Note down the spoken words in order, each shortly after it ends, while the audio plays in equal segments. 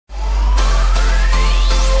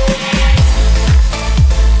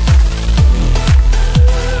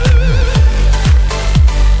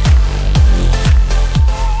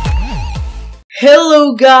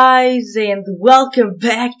Hello guys, and welcome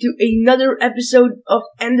back to another episode of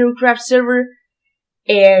Endercraft server.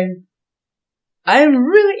 And I'm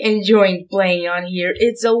really enjoying playing on here.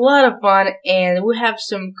 It's a lot of fun, and we have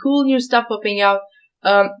some cool new stuff popping out.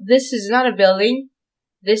 This is not a building.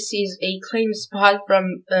 This is a claim spot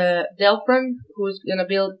from Delphron, who's gonna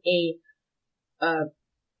build a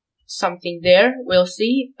something there. We'll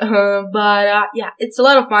see. Yeah, it's a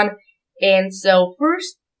lot of fun. And so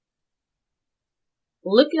first,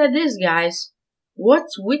 look at this, guys.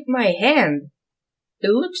 What's with my hand? It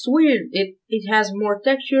looks weird. It has more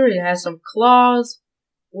texture. It has some claws.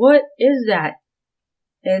 What is that?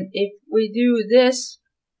 And if we do this,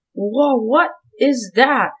 whoa, what is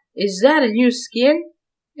that? Is that a new skin?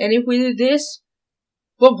 And if we do this,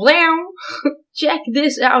 blam! Check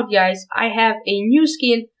this out, guys. I have a new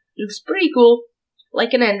skin. Looks pretty cool,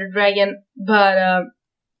 like an ender dragon. But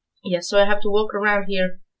yeah, so I have to walk around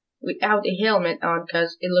here without a helmet on,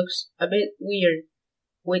 because it looks a bit weird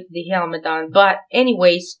with the helmet on. But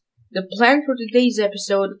anyways, the plan for today's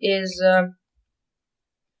episode is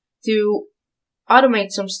to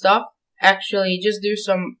automate some stuff. Actually, just do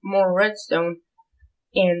some more redstone.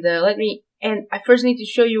 And I first need to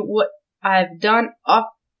show you what I've done off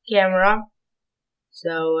camera.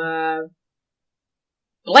 So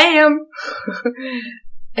blam!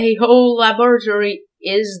 A whole laboratory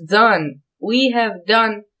is done. We have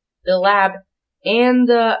done the lab, and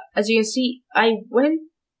as you can see, I went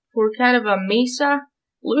for kind of a mesa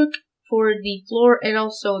look for the floor and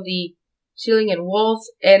also the ceiling and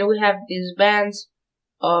walls, and we have these bands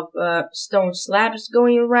of stone slabs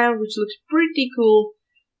going around, which looks pretty cool.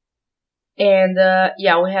 And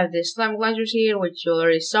yeah, we have the slime glaciers here, which you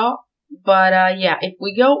already saw. But yeah, if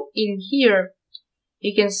we go in here,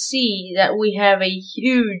 you can see that we have a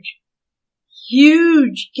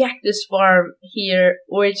huge cactus farm here,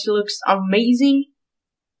 which looks amazing.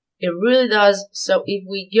 It really does. So if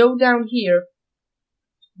we go down here,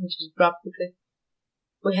 let's just drop quickly.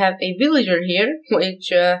 We have a villager here,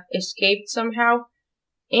 which escaped somehow,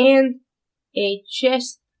 and a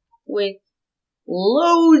chest with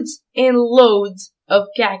loads and loads of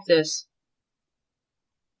cactus.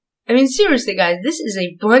 I mean, seriously, guys, this is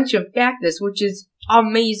a bunch of cactus, which is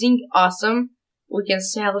amazing, awesome. We can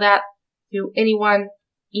sell that to anyone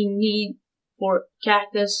in need for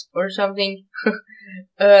cactus or something.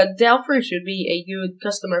 Delphron should be a good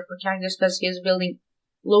customer for cactus, because he's building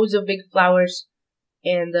loads of big flowers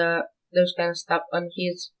and those kind of stuff on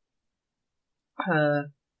his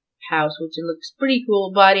house, which looks pretty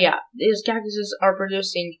cool. But yeah, these cactuses are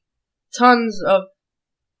producing tons of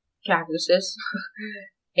cactuses.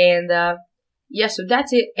 And yeah, so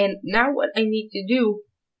that's it. And now what I need to do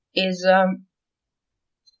is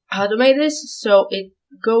automate this so it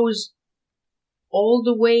goes all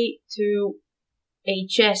the way to a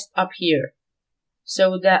chest up here,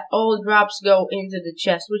 so that all drops go into the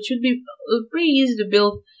chest, which should be pretty easy to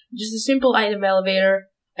build. Just a simple item elevator.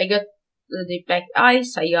 I got the packed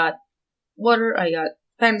ice, I got water, I got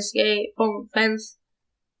fence,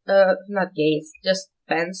 not gates, just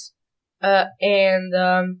fence, and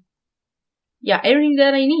yeah, everything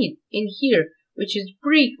that I need in here, which is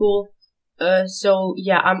pretty cool. So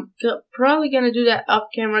yeah, I'm probably gonna do that off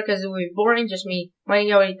camera, because it will be boring, just me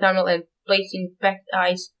mining out a tunnel and placing packed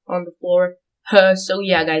ice on the floor. So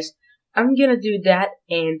yeah, guys, I'm gonna do that,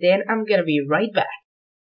 and then I'm gonna be right back.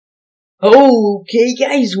 Okay,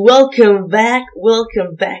 guys, welcome back,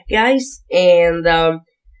 guys. And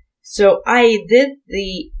so I did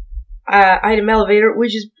the item elevator,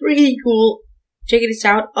 which is pretty cool. Check this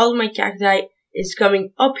out. All my cacti is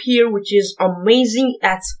coming up here, which is amazing.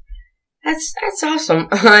 That's awesome.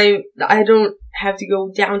 I don't have to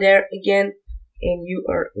go down there again, and you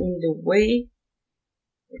are in the way.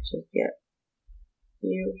 Let's just get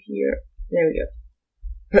you here. There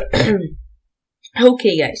we go.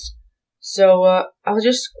 Okay, guys. So I'll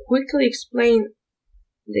just quickly explain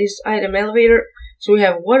this item elevator. So we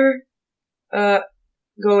have water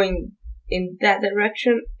going in that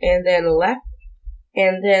direction, and then left,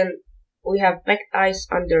 and then we have packed ice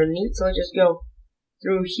underneath. So I'll just go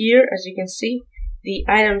through here. As you can see, the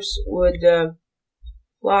items would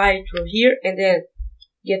fly through here and then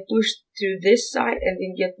get pushed to this side, and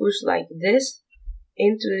then get pushed like this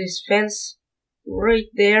into this fence right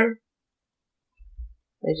there.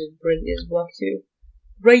 Let's just break this block too,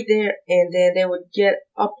 right there, and then they would get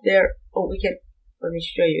up there. Oh, let me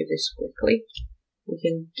show you this quickly. We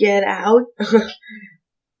can get out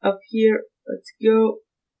up here. Let's go.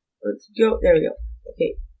 There we go.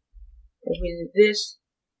 Okay. If we do this,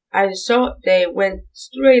 I saw they went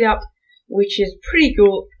straight up, which is pretty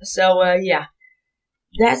cool. So yeah,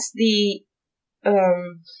 that's the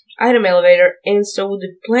item elevator, and so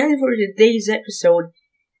the plan for today's episode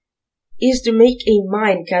is to make a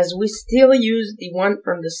mine, because we still use the one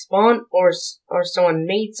from the spawn, or someone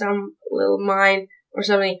made some little mine or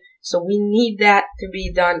something, so we need that to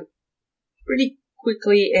be done pretty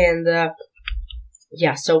quickly, and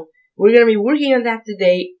yeah, so we're gonna be working on that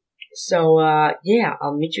today. So yeah,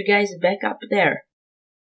 I'll meet you guys back up there.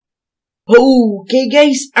 Okay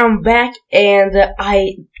guys, I'm back, and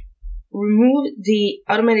I removed the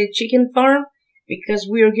automated chicken farm because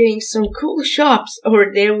we are getting some cool shops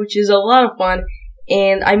over there, which is a lot of fun.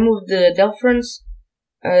 And I moved the Delphrons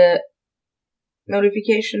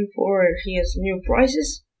notification for his new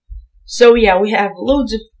prices. So yeah, we have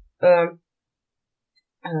loads of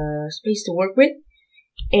space to work with.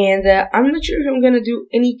 And I'm not sure if I'm gonna do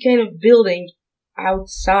any kind of building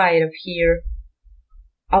outside of here.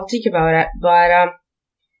 I'll think about that. But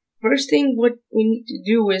first thing what we need to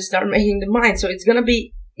do is start making the mine. So it's gonna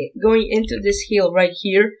be going into this hill right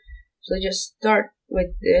here. So just start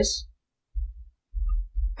with this.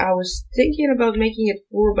 I was thinking about making it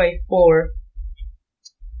 4x4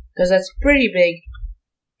 because that's pretty big,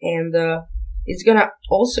 and it's gonna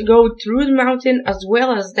also go through the mountain as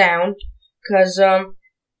well as down, because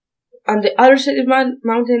on the other side of the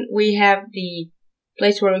mountain we have the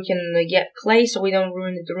place where we can get clay, so we don't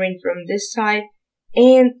ruin the terrain from this side,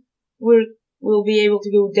 and we'll be able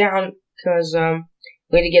to go down because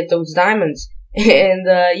we need to get those diamonds. And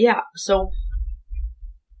yeah, so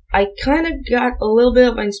I kind of got a little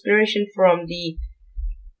bit of inspiration from the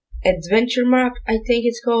adventure map, I think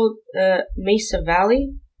it's called Mesa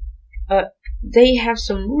Valley. They have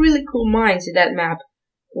some really cool mines in that map,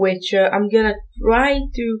 which I'm gonna try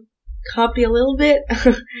to copy a little bit.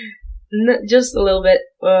 Just a little bit,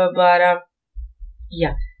 but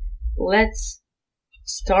yeah, let's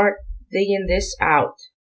start digging this out.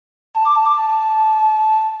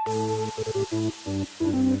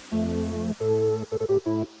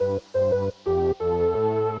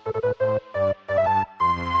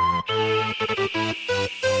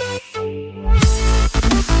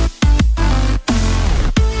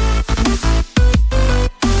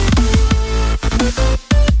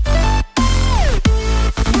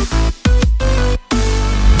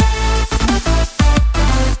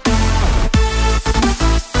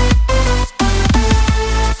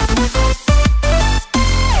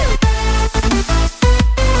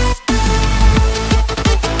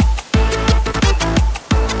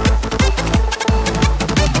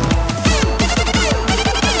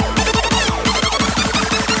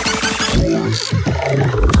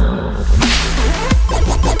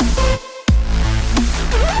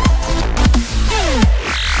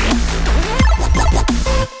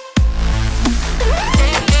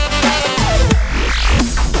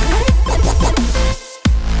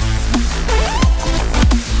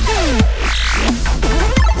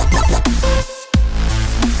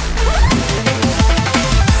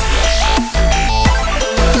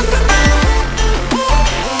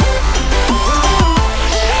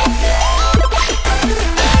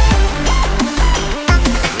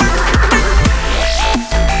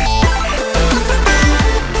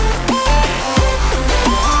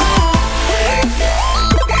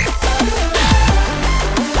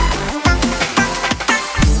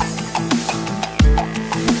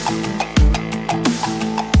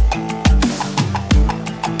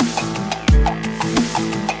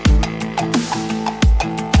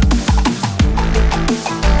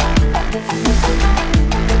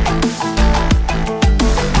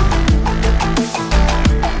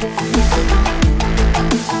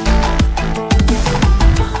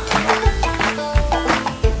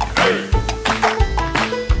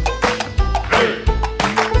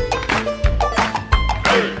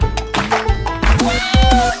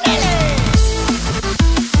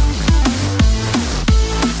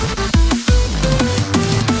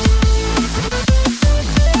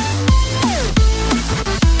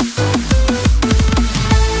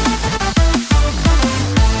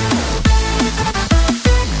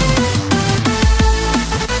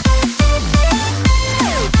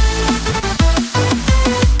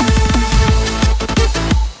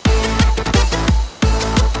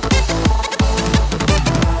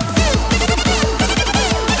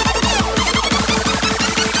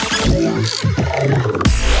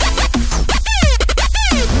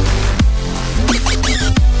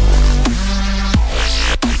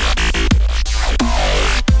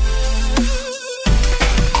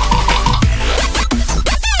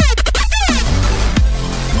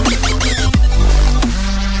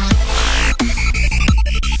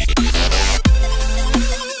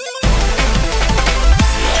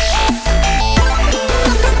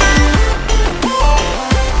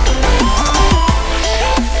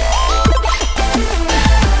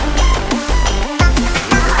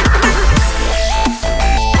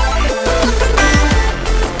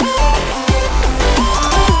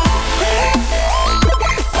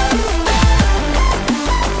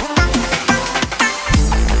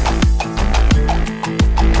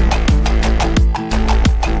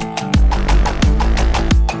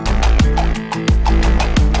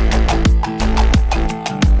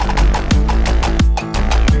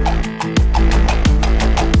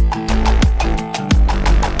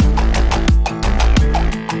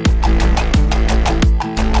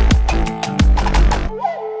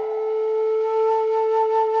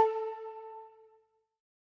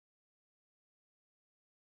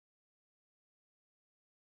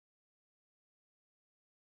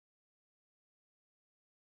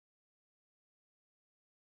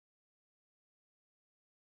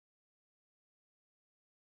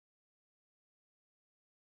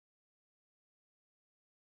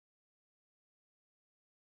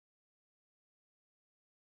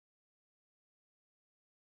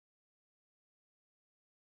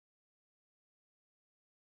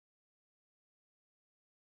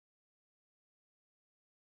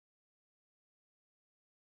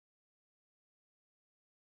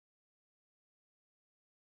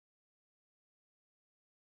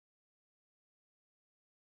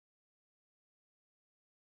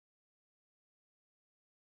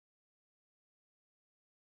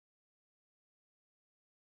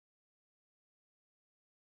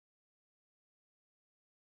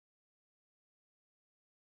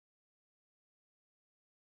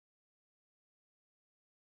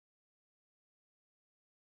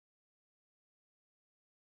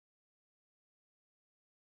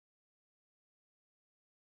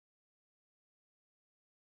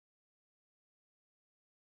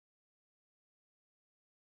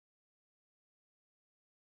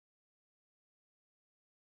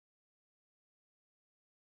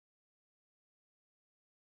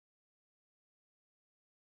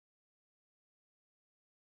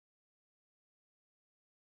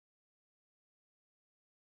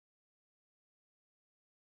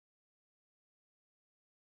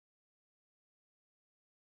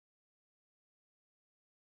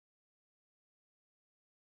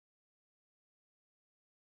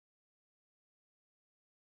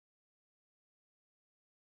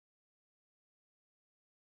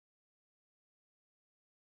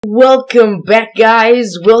 welcome back,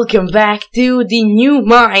 guys. Welcome back to the new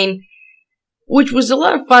mine, which was a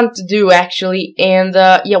lot of fun to do, actually. And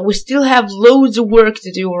yeah, we still have loads of work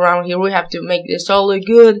to do around here. We have to make this all look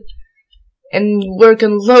good and work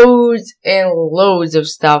on loads and loads of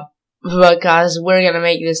stuff, because we're gonna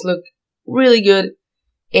make this look really good.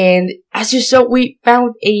 And as you saw, we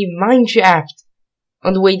found a mine shaft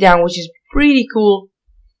on the way down, which is pretty cool.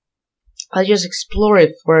 I'll just explore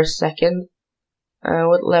it for a second.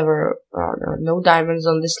 What lever? Oh, no diamonds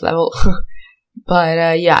on this level.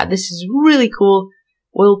 But yeah, this is really cool.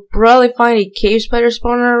 We'll probably find a cave spider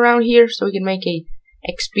spawner around here, so we can make a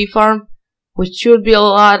XP farm, which should be a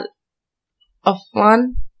lot of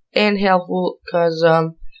fun and helpful, because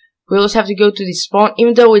we always have to go to the spawn,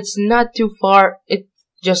 even though it's not too far. It's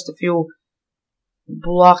just a few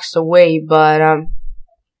blocks away, but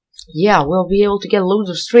yeah, we'll be able to get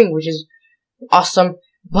loads of string, which is awesome.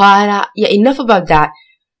 But yeah, enough about that.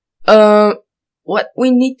 What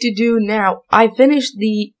we need to do now, I finished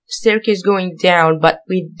the staircase going down, but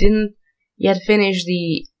we didn't yet finish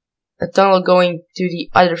the tunnel going to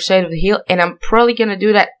the other side of the hill, and I'm probably gonna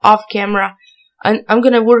do that off camera. And I'm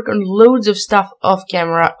gonna work on loads of stuff off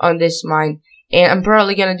camera on this mine, and I'm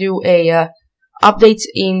probably gonna do a updates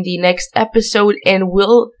in the next episode. And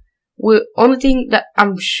we'll only thing that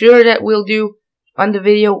I'm sure that we'll do on the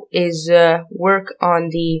video is work on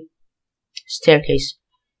the staircase,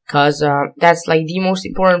 cause that's like the most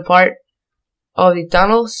important part of the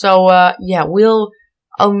tunnel. So yeah,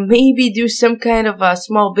 I'll maybe do some kind of a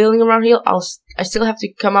small building around here. I still have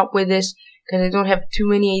to come up with this, cause I don't have too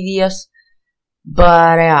many ideas.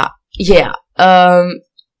 But yeah,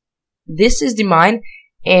 this is the mine,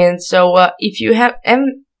 and so if you have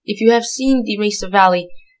seen the Mesa Valley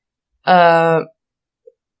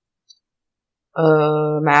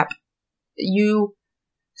map, you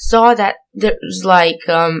saw that there's like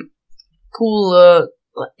cool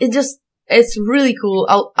it's really cool.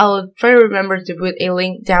 I'll try to remember to put a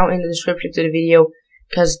link down in the description to the video,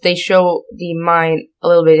 because they show the mine a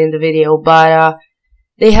little bit in the video. But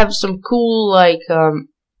they have some cool like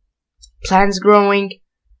plants growing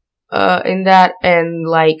in that, and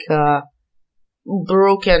like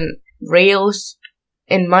broken rails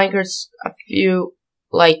and minecarts, a few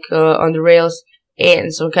like on the rails,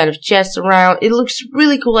 and some kind of chests around. It looks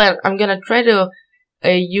really cool, and I'm gonna try to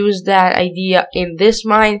use that idea in this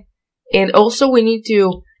mine. And also we need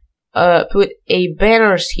to put a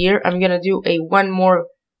banners here. I'm gonna do a one more.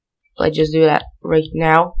 Let's just do that right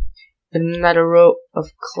now. Another row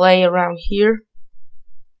of clay around here.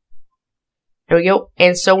 There we go.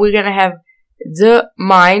 And so we're gonna have the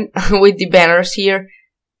mine with the banners here.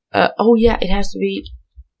 Oh yeah, it has to be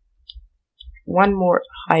one more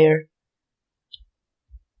higher,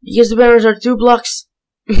 because the banners are 2 blocks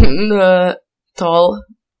tall.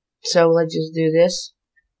 So let's just do this.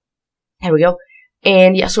 There we go.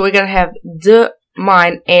 And yeah, so we're gonna have the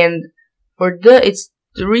mine, and for it's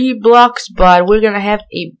 3 blocks, but we're gonna have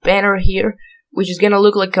a banner here, which is gonna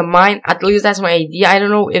look like a mine. At least that's my idea. I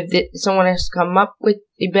don't know if someone has come up with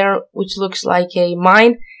a banner which looks like a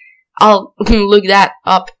mine. I'll look that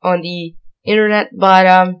up on the internet.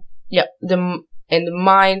 But yeah, the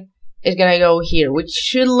mine is gonna go here, which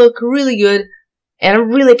should look really good, and I'm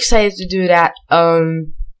really excited to do that.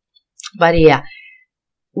 But yeah,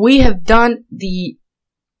 we have done the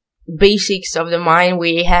basics of the mine.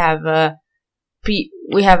 We have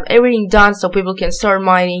everything done, so people can start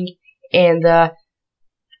mining. And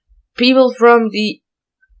people from the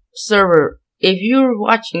server, if you're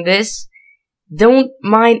watching this, don't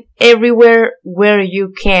mine everywhere where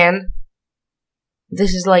you can.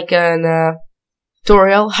 This is like an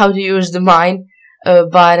tutorial how to use the mine,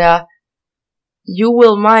 but you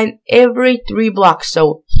will mine every 3 blocks.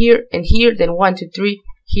 So here and here, then 1 2 3,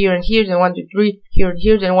 here and here, then 1 2 3, here and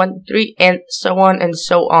here, then 1 2 3, and so on and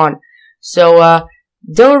so on. So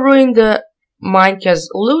don't ruin the mine, because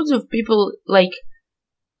loads of people like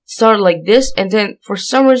start like this, and then for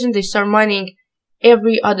some reason they start mining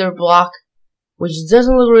every other block, which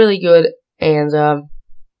doesn't look really good. And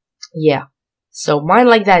yeah, so mine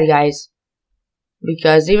like that, guys,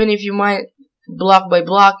 because even if you mine block by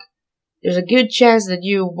block, there's a good chance that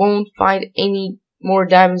you won't find any more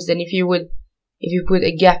diamonds than if you put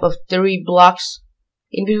a gap of 3 blocks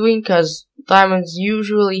in between, because diamonds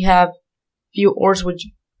usually have few ores which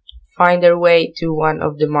find their way to one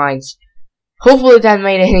of the mines. Hopefully that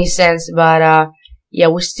made any sense. But yeah,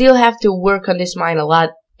 we still have to work on this mine a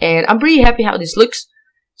lot, and I'm pretty happy how this looks.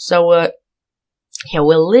 So yeah,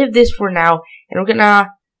 we'll leave this for now, and we're gonna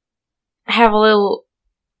have a little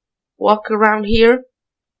walk around here.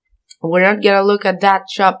 We're not gonna look at that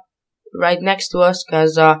shop right next to us,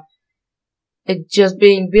 because it's just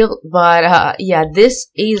being built. But yeah, this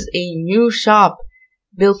is a new shop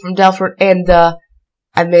built from Delphi, and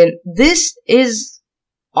I mean, this is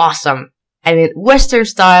awesome. I mean, Western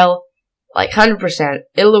style, like 100%.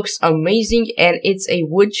 It looks amazing, and it's a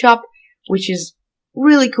wood shop, which is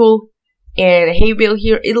really cool. And hay bale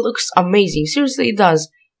here, it looks amazing. Seriously, it does.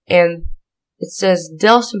 And it says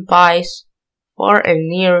Dels and Pies, far and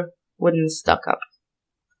near, wooden stuck up.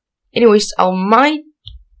 Anyways, I might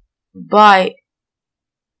buy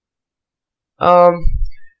oak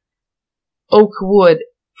wood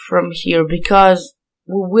from here because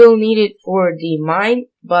we will need it for the mine.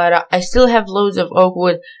 But I still have loads of oak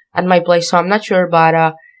wood at my place, so I'm not sure.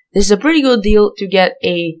 But this is a pretty good deal to get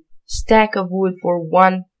a stack of wood for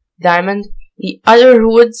 1 diamond. The other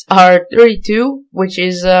woods are 32, which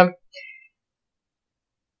is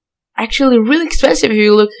actually really expensive if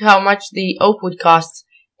you look how much the oak wood costs.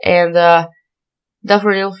 And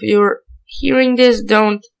definitely, if you're hearing this,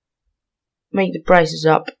 don't make the prices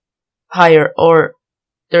up higher, or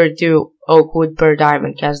 32 oak wood per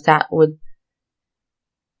diamond, because that would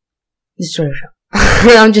destroy your shop.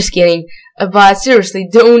 I'm just kidding. But seriously,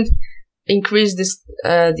 don't increase this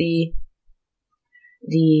the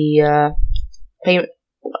payment.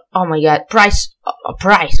 Oh my god, price.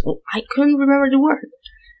 I couldn't remember the word.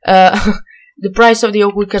 The price of the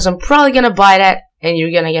oak wood, because I'm probably gonna buy that, and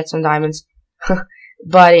you're gonna get some diamonds.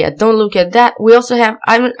 But yeah, don't look at that. We also have,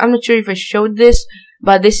 I'm not sure if I showed this,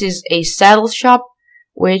 but this is a saddle shop,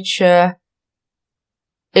 which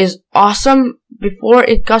is awesome. Before,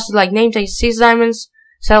 it costed like name tag 6 diamonds,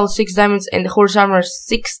 saddle 6 diamonds, and the horse armor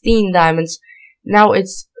 16 diamonds. Now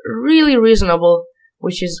it's really reasonable,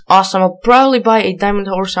 which is awesome. I'll probably buy a diamond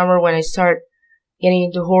horse armor when I start getting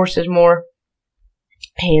into horses more.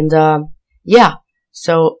 And yeah,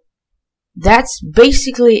 so that's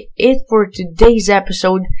basically it for today's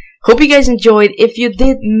episode. Hope you guys enjoyed. If you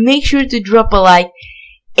did, make sure to drop a like.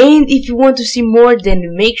 And if you want to see more,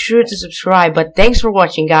 then make sure to subscribe. But thanks for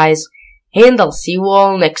watching, guys. And I'll see you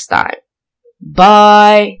all next time.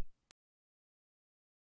 Bye.